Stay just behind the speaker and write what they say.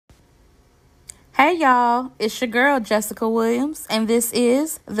Hey y'all, it's your girl Jessica Williams, and this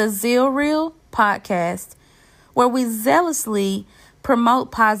is the Zeal Real podcast, where we zealously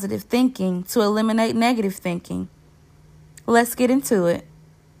promote positive thinking to eliminate negative thinking. Let's get into it.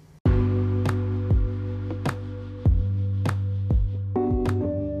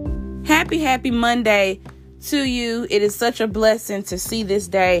 Happy Monday to you. It is such a blessing to see this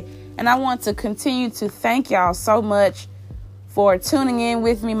day, and I want to continue to thank y'all so much for tuning in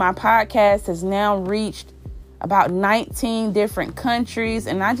with me. My podcast has now reached about 19 different countries,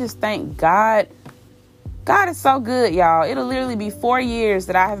 and I just thank God. God is so good, y'all. It'll literally be 4 years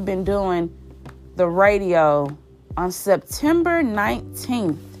that I have been doing the radio. On September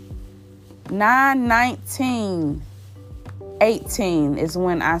 19th, 9/19/18 is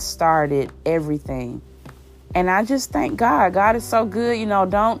when I started everything. And I just thank God. God is so good.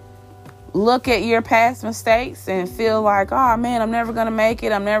 Don't look at your past mistakes and feel like, oh man, I'm never going to make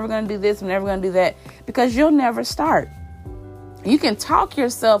it. I'm never going to do this. I'm never going to do that, because you'll never start. You can talk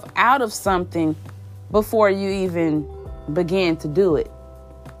yourself out of something before you even begin to do it.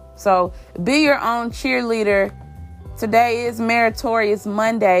 So be your own cheerleader. Today is Meritorious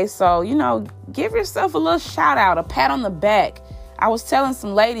Monday. So, give yourself a little shout out, a pat on the back. I was telling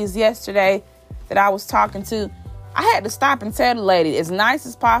some ladies yesterday that I was talking to, I had to stop and tell the lady as nice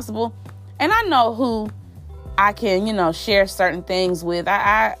as possible. And I know who I can, share certain things with.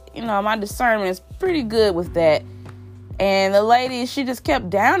 I my discernment is pretty good with that. And the lady, she just kept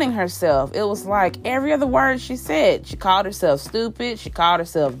downing herself. It was like every other word she said. She called herself stupid. She called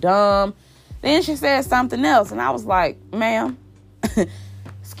herself dumb. Then she said something else. And I was like, ma'am,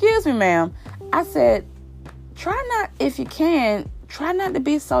 excuse me, ma'am. I said, if you can, try not to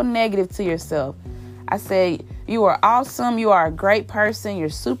be so negative to yourself. I said, you are awesome. You are a great person. You're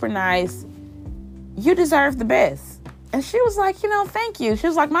super nice. You deserve the best. And she was like, thank you. She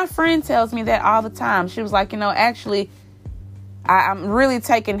was like, my friend tells me that all the time. She was like, actually, I'm really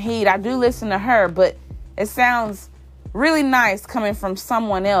taking heed. I do listen to her, but it sounds really nice coming from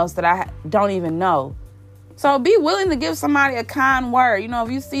someone else that I don't even know. So be willing to give somebody a kind word. If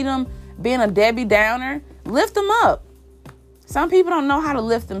you see them being a Debbie Downer, lift them up. Some people don't know how to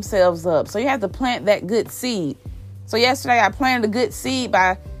lift themselves up. So you have to plant that good seed. So yesterday I planted a good seed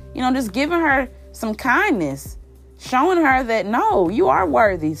by, just giving her some kindness, showing her that, no, you are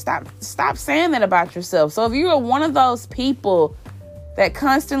worthy. Stop saying that about yourself. So if you are one of those people that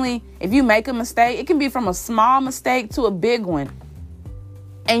constantly, if you make a mistake, it can be from a small mistake to a big one,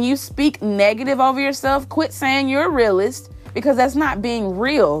 and you speak negative over yourself, quit saying you're a realist, because that's not being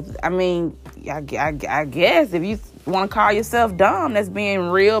real. I mean, I guess if you want to call yourself dumb, that's being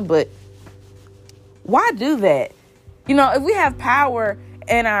real, but why do that? If we have power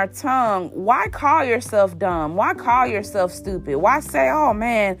in our tongue, why call yourself dumb? Why call yourself stupid? Why say, oh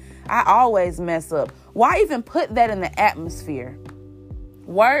man, I always mess up? Why even put that in the atmosphere?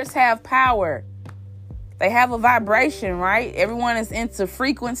 Words have power. They have a vibration, right? Everyone is into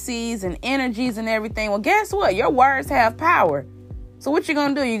frequencies and energies and everything. Well, guess what? Your words have power. So what you're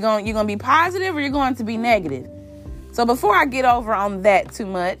going to do? You're going to be positive, or you're going to be negative? So before I get over on that too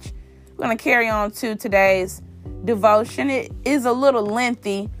much, I'm going to carry on to today's devotion. It is a little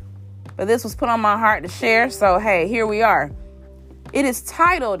lengthy, but this was put on my heart to share. So, hey, here we are. It is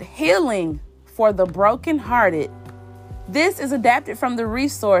titled Healing for the Brokenhearted. This is adapted from the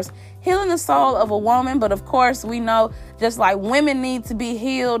resource Healing the Soul of a Woman. But of course, we know just like women need to be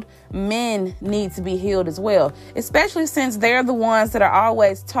healed, men need to be healed as well. Especially since they're the ones that are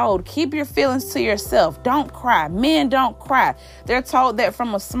always told, keep your feelings to yourself. Don't cry. Men don't cry. They're told that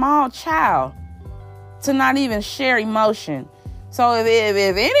from a small child to not even share emotion. So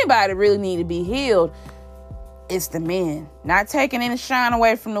if anybody really need to be healed, it's the men. Not taking any shine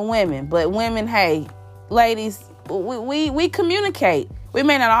away from the women, but women, hey, ladies, we communicate. We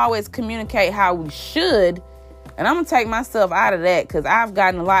may not always communicate how we should, and I'm gonna take myself out of that because I've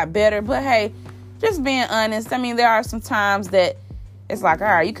gotten a lot better. But hey, just being honest, I mean, there are some times that it's like, all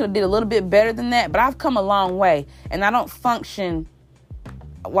right, you could have did a little bit better than that, but I've come a long way, and I don't function.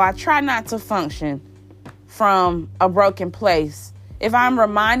 Well, I try not to function from a broken place. If I'm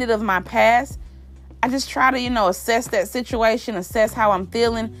reminded of my past, I just try to, assess that situation, assess how I'm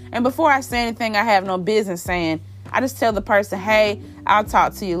feeling. And before I say anything I have no business saying, I just tell the person, hey, I'll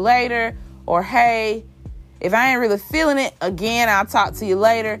talk to you later. Or, hey, if I ain't really feeling it, again, I'll talk to you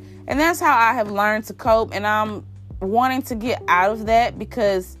later. And that's how I have learned to cope. And I'm wanting to get out of that,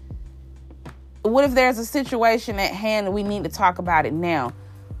 because what if there's a situation at hand and we need to talk about it now?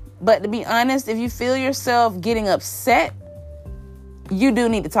 But to be honest, if you feel yourself getting upset, you do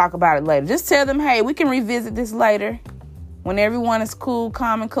need to talk about it later. Just tell them, hey, we can revisit this later. when everyone is cool,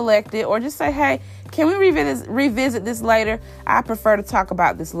 calm, and collected, or just say, hey, can we revisit this later? I prefer to talk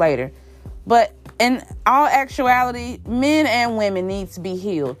about this later. But in all actuality, men and women need to be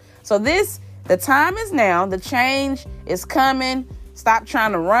healed. So the time is now. The change is coming. Stop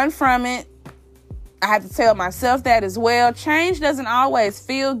trying to run from it. I have to tell myself that as well. Change doesn't always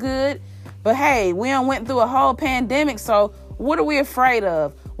feel good. But hey, we done went through a whole pandemic. So what are we afraid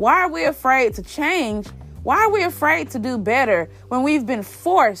of? Why are we afraid to change? Why are we afraid to do better when we've been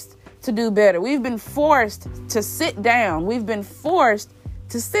forced to do better? We've been forced to sit down. We've been forced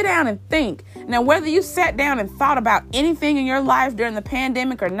to sit down and think. Now, whether you sat down and thought about anything in your life during the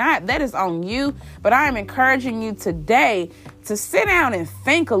pandemic or not, that is on you. But I am encouraging you today to sit down and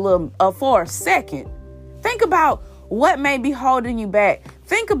think a little for a second. Think about what may be holding you back.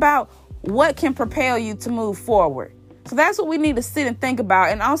 Think about what can propel you to move forward. So that's what we need to sit and think about,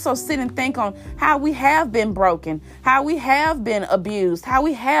 and also sit and think on how we have been broken, how we have been abused, how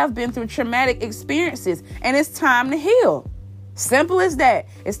we have been through traumatic experiences, and it's time to heal. Simple as that.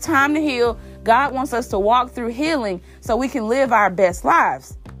 It's time to heal. God wants us to walk through healing so we can live our best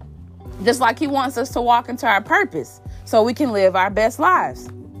lives. Just like he wants us to walk into our purpose so we can live our best lives.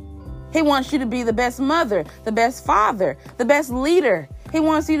 He wants you to be the best mother, the best father, the best leader. He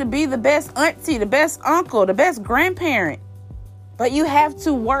wants you to be the best auntie, the best uncle, the best grandparent. But you have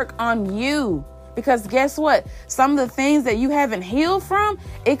to work on you, because guess what? Some of the things that you haven't healed from,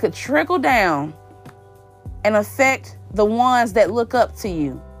 it could trickle down and affect the ones that look up to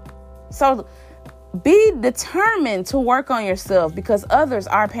you. So be determined to work on yourself, because others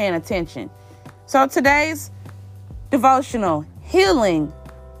are paying attention. So today's devotional, healing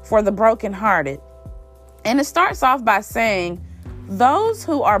for the brokenhearted. And it starts off by saying, those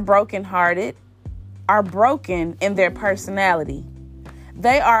who are brokenhearted are broken in their personality.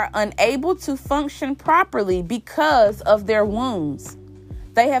 They are unable to function properly because of their wounds.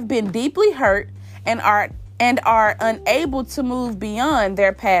 They have been deeply hurt and are unable to move beyond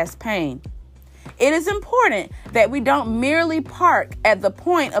their past pain. It is important that we don't merely park at the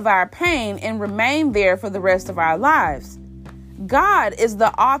point of our pain and remain there for the rest of our lives. God is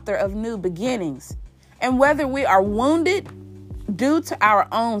the author of new beginnings. And whether we are wounded due to our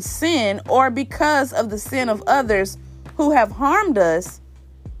own sin or because of the sin of others who have harmed us,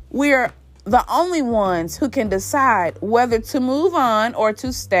 we're the only ones who can decide whether to move on or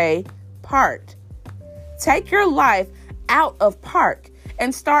to stay parked. Take your life out of park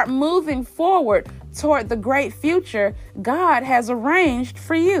and start moving forward toward the great future God has arranged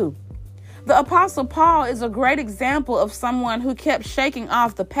for you. The Apostle Paul is a great example of someone who kept shaking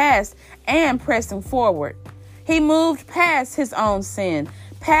off the past and pressing forward. He moved past his own sin,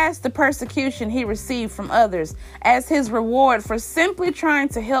 past the persecution he received from others as his reward for simply trying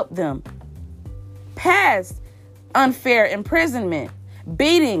to help them, past unfair imprisonment,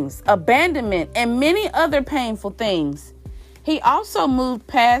 beatings, abandonment, and many other painful things. He also moved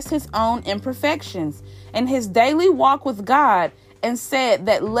past his own imperfections and his daily walk with God and said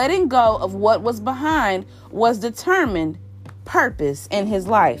that letting go of what was behind was determined purpose in his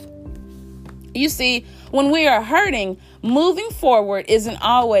life. You see, when we are hurting, moving forward isn't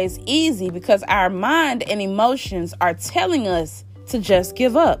always easy because our mind and emotions are telling us to just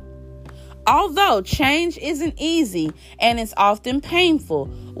give up. Although change isn't easy and it's often painful,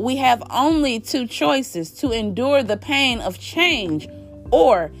 we have only two choices: to endure the pain of change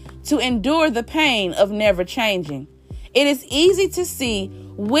or to endure the pain of never changing. It is easy to see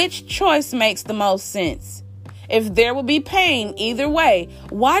which choice makes the most sense. If there will be pain either way,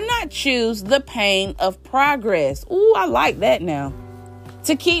 why not choose the pain of progress? Ooh, I like that now.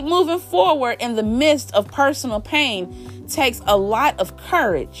 To keep moving forward in the midst of personal pain takes a lot of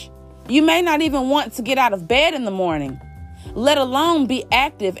courage. You may not even want to get out of bed in the morning, let alone be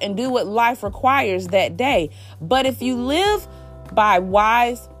active and do what life requires that day. But if you live by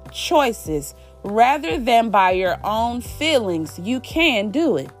wise choices rather than by your own feelings, you can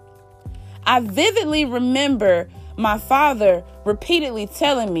do it. I vividly remember my father repeatedly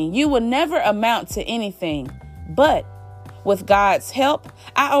telling me, "You will never amount to anything." But with God's help,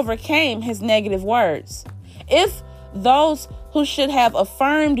 I overcame his negative words. If those who should have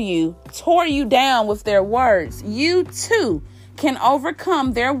affirmed you tore you down with their words, you too can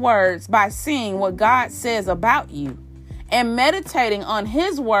overcome their words by seeing what God says about you and meditating on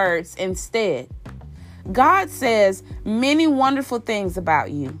his words instead. God says many wonderful things about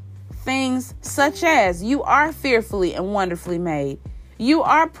you. Things such as you are fearfully and wonderfully made. You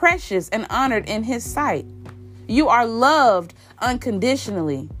are precious and honored in his sight. You are loved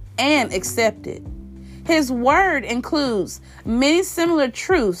unconditionally and accepted. His word includes many similar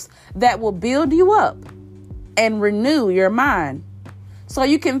truths that will build you up. and renew your mind so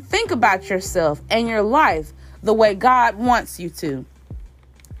you can think about yourself and your life the way God wants you to.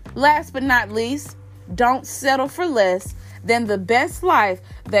 Last but not least, don't settle for less than the best life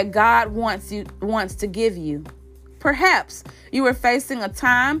that God wants to give you. Perhaps you are facing a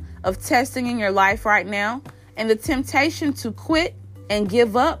time of testing in your life right now, and the temptation to quit and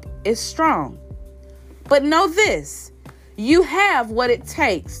give up is strong. But know this, you have what it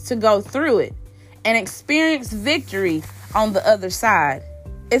takes to go through it and experience victory on the other side.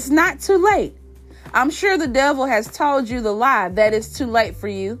 It's not too late. I'm sure the devil has told you the lie that it's too late for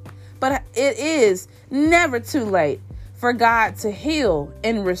you, but it is never too late for God to heal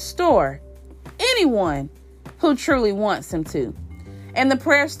and restore anyone who truly wants him to. And the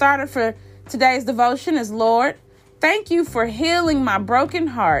prayer starter for today's devotion is, Lord, thank you for healing my broken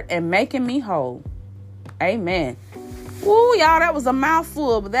heart and making me whole. Amen. Ooh, y'all, that was a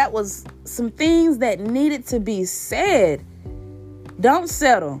mouthful, but that was some things that needed to be said. Don't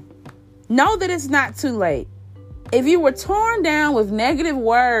settle. Know that it's not too late. If you were torn down with negative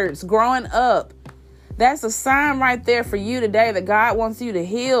words growing up, that's a sign right there for you today that God wants you to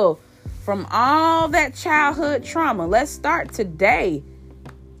heal from all that childhood trauma. Let's start today.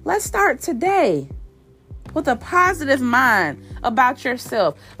 Let's start today with a positive mind about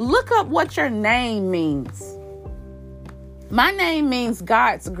yourself. Look up what your name means. My name means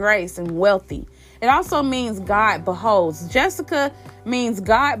God's grace and wealthy. It also means God beholds. Jessica means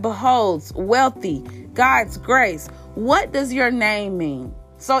God beholds, wealthy, God's grace. What does your name mean?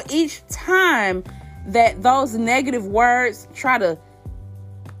 So each time that those negative words try to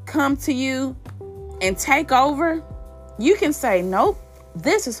come to you and take over, you can say, nope,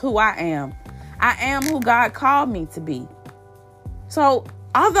 this is who I am. I am who God called me to be. So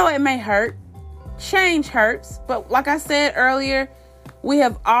although it may hurt, change hurts. But like I said earlier, we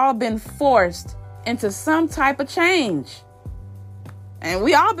have all been forced into some type of change. And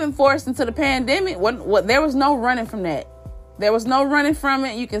we all been forced into the pandemic. There was no running from that. There was no running from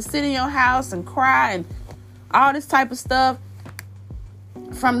it. You can sit in your house and cry and all this type of stuff.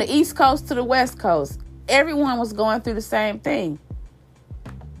 From the East Coast to the West Coast, everyone was going through the same thing.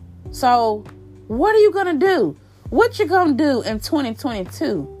 So what are you going to do? What you going to do in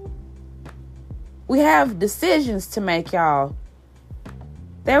 2022? We have decisions to make, y'all.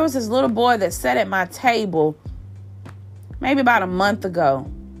 There was this little boy that sat at my table maybe about a month ago,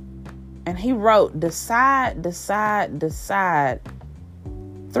 and he wrote decide, decide, decide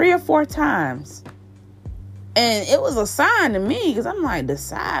 3 or 4 times. And it was a sign to me because I'm like,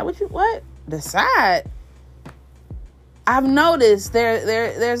 decide? What? Decide? I've noticed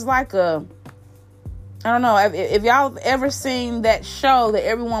there's like a, I don't know, if y'all ever seen that show that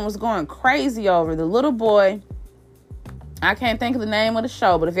everyone was going crazy over, the little boy, I can't think of the name of the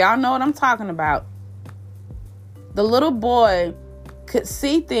show, but if y'all know what I'm talking about, the little boy could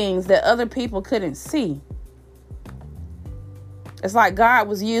see things that other people couldn't see. It's like God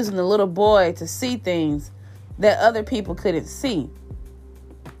was using the little boy to see things that other people couldn't see.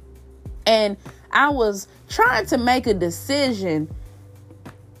 And I was trying to make a decision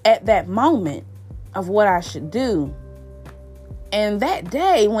at that moment of what I should do. And that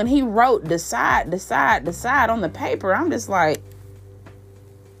day when he wrote decide, decide, decide on the paper, I'm just like,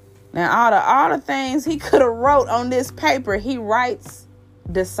 now all the things he could have wrote on this paper, he writes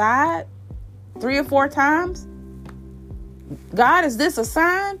decide 3 or 4 times. God, is this a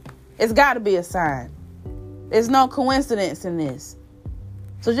sign? It's got to be a sign. There's no coincidence in this.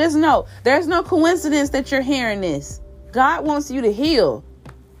 So just know, there's no coincidence that you're hearing this. God wants you to heal.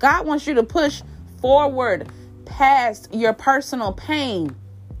 God wants you to push forward past your personal pain.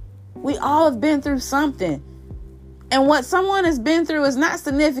 We all have been through something. And what someone has been through is not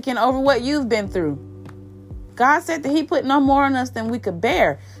significant over what you've been through. God said that he put no more on us than we could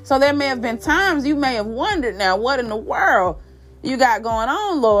bear. So there may have been times you may have wondered, now what in the world you got going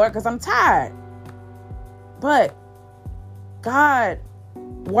on, Lord? Because I'm tired. But God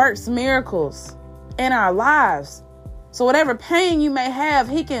works miracles in our lives. So whatever pain you may have,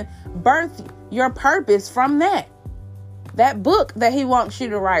 he can birth your purpose from that. That book that he wants you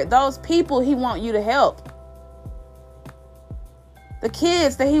to write, those people he wants you to help, the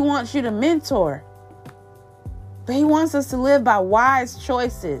kids that he wants you to mentor. But he wants us to live by wise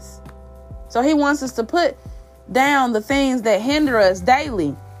choices. So he wants us to put down the things that hinder us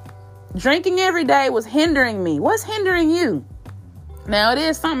daily. Drinking every day was hindering me. What's hindering you? Now it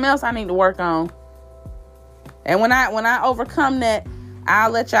is something else I need to work on. And when I overcome that,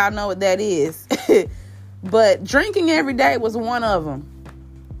 I'll let y'all know what that is. But drinking every day was one of them.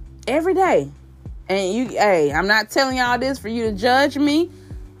 Every day. And I'm not telling y'all this for you to judge me.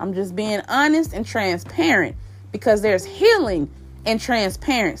 I'm just being honest and transparent. because there's healing in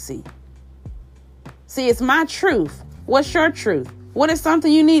transparency. See, it's my truth. What's your truth? What is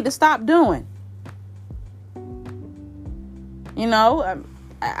something you need to stop doing? You know,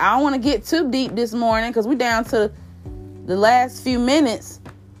 I don't want to get too deep this morning because we're down to the last few minutes,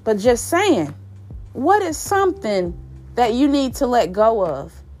 but just saying, what is something that you need to let go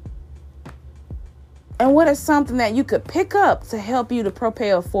of? And what is something that you could pick up to help you to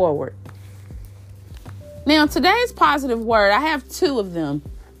propel forward? Now, today's positive word, I have 2 of them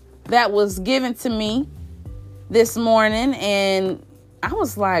that was given to me this morning. And I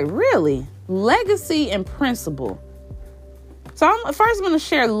was like, really? Legacy and principle. So I'm going to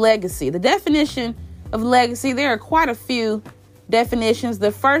share legacy. The definition of legacy, there are quite a few definitions.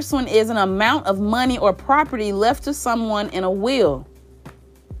 The first one is an amount of money or property left to someone in a will.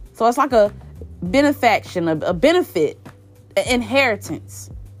 So it's like a benefaction, a benefit, an inheritance.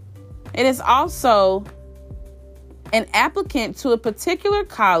 It is also an applicant to a particular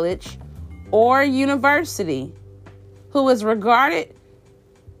college or university who is regarded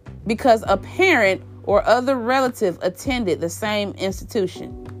because a parent or other relative attended the same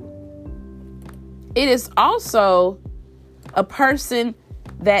institution. It is also a person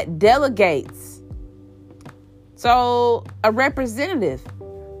that delegates. So a representative.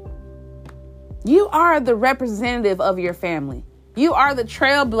 You are the representative of your family. You are the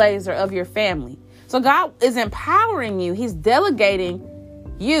trailblazer of your family. So God is empowering you. He's delegating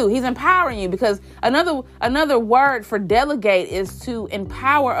you. He's empowering you, because another word for delegate is to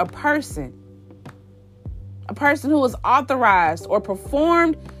empower a person. A person who is authorized or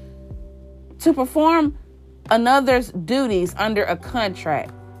performed to perform another's duties under a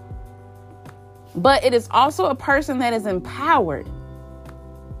contract. But it is also a person that is empowered.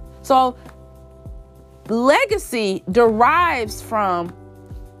 So legacy derives from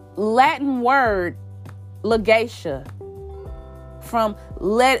Latin word legatia, from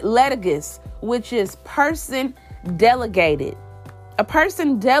litigus, which is person delegated. A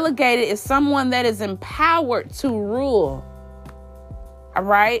person delegated is someone that is empowered to rule. All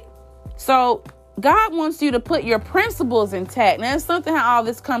right. So God wants you to put your principles intact. Now, it's something how all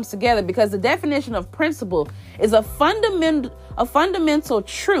this comes together, because the definition of principle is a fundamental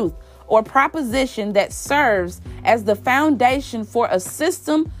truth or proposition that serves as the foundation for a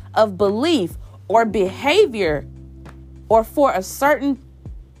system of belief or behavior, or for a certain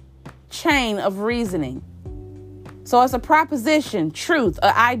chain of reasoning. So it's a proposition, truth,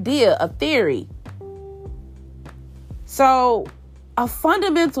 an idea, a theory. So a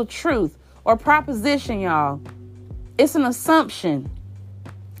fundamental truth or proposition, y'all, it's an assumption.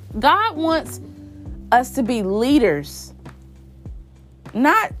 God wants us to be leaders,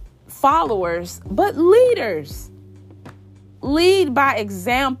 not followers, but leaders. Lead by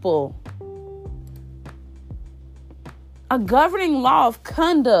example. A governing law of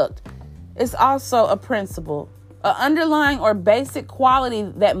conduct is also a principle, an underlying or basic quality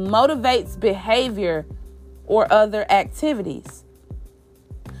that motivates behavior or other activities.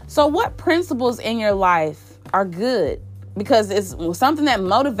 So what principles in your life are good? Because it's something that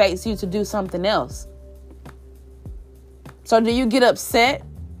motivates you to do something else. So do you get upset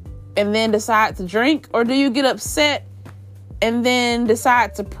and then decide to drink? Or do you get upset and then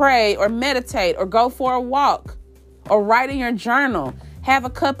decide to pray or meditate or go for a walk or write in your journal, have a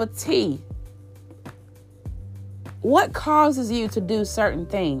cup of tea? What causes you to do certain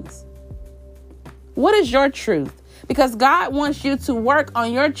things? What is your truth? Because God wants you to work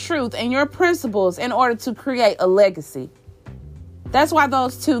on your truth and your principles in order to create a legacy. That's why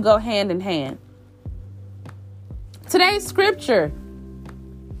those two go hand in hand. Today's scripture,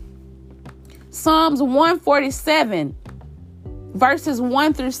 Psalms 147, verses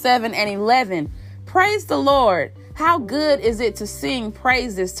 1 through 7 and 11. Praise the Lord. How good is it to sing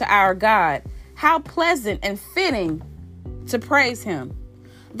praises to our God? How pleasant and fitting to praise him.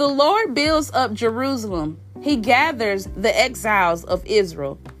 The Lord builds up Jerusalem. He gathers the exiles of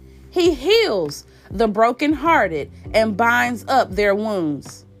Israel. He heals the brokenhearted and binds up their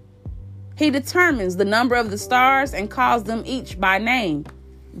wounds. He determines the number of the stars and calls them each by name.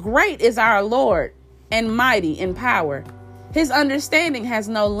 Great is our Lord and mighty in power. His understanding has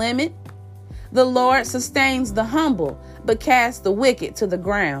no limit. The Lord sustains the humble, but casts the wicked to the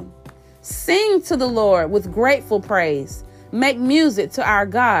ground. Sing to the Lord with grateful praise. Make music to our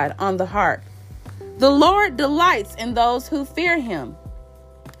God on the harp. The Lord delights in those who fear him,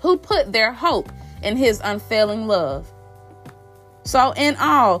 who put their hope in his unfailing love. So in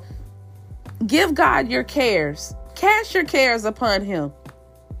all, give God your cares. Cast your cares upon him.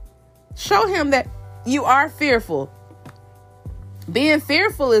 Show him that you are fearful. Being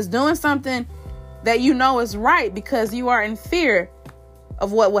fearful is doing something that you know is right because you are in fear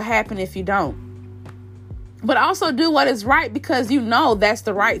of what will happen if you don't. But also do what is right because you know that's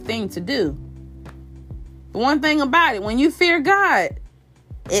the right thing to do. But one thing about it, when you fear God,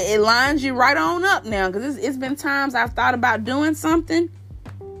 it lines you right on up now. Because it's been times I've thought about doing something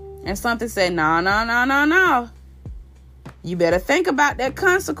and something said, no. You better think about that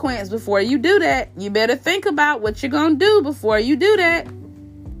consequence before you do that. You better think about what you're going to do before you do that.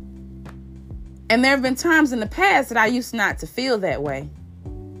 And there have been times in the past that I used not to feel that way.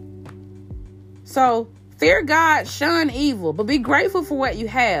 So fear God, shun evil, but be grateful for what you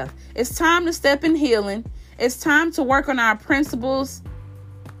have. It's time to step in healing. It's time to work on our principles.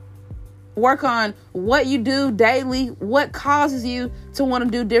 Work on what you do daily, what causes you to want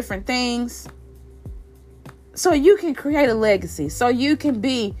to do different things. So you can create a legacy. So you can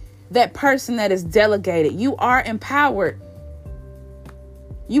be that person that is delegated. You are empowered.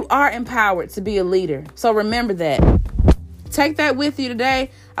 You are empowered to be a leader. So remember that. Take that with you today.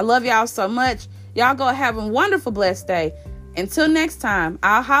 I love y'all so much. Y'all go have a wonderful, blessed day. Until next time,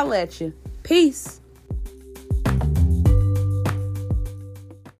 I'll holler at you. Peace.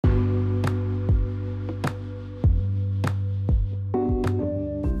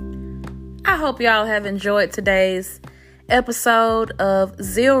 I hope y'all have enjoyed today's episode of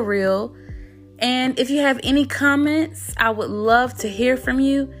Zeal Real. And if you have any comments, I would love to hear from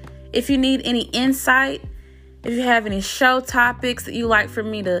you. If you need any insight, if you have any show topics that you like for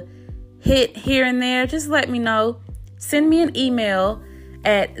me to hit here and there, just let me know. Send me an email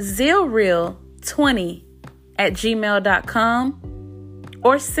at zealreal20@gmail.com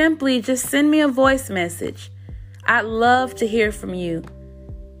or simply just send me a voice message. I'd love to hear from you.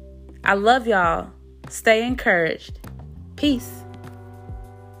 I love y'all. Stay encouraged. Peace.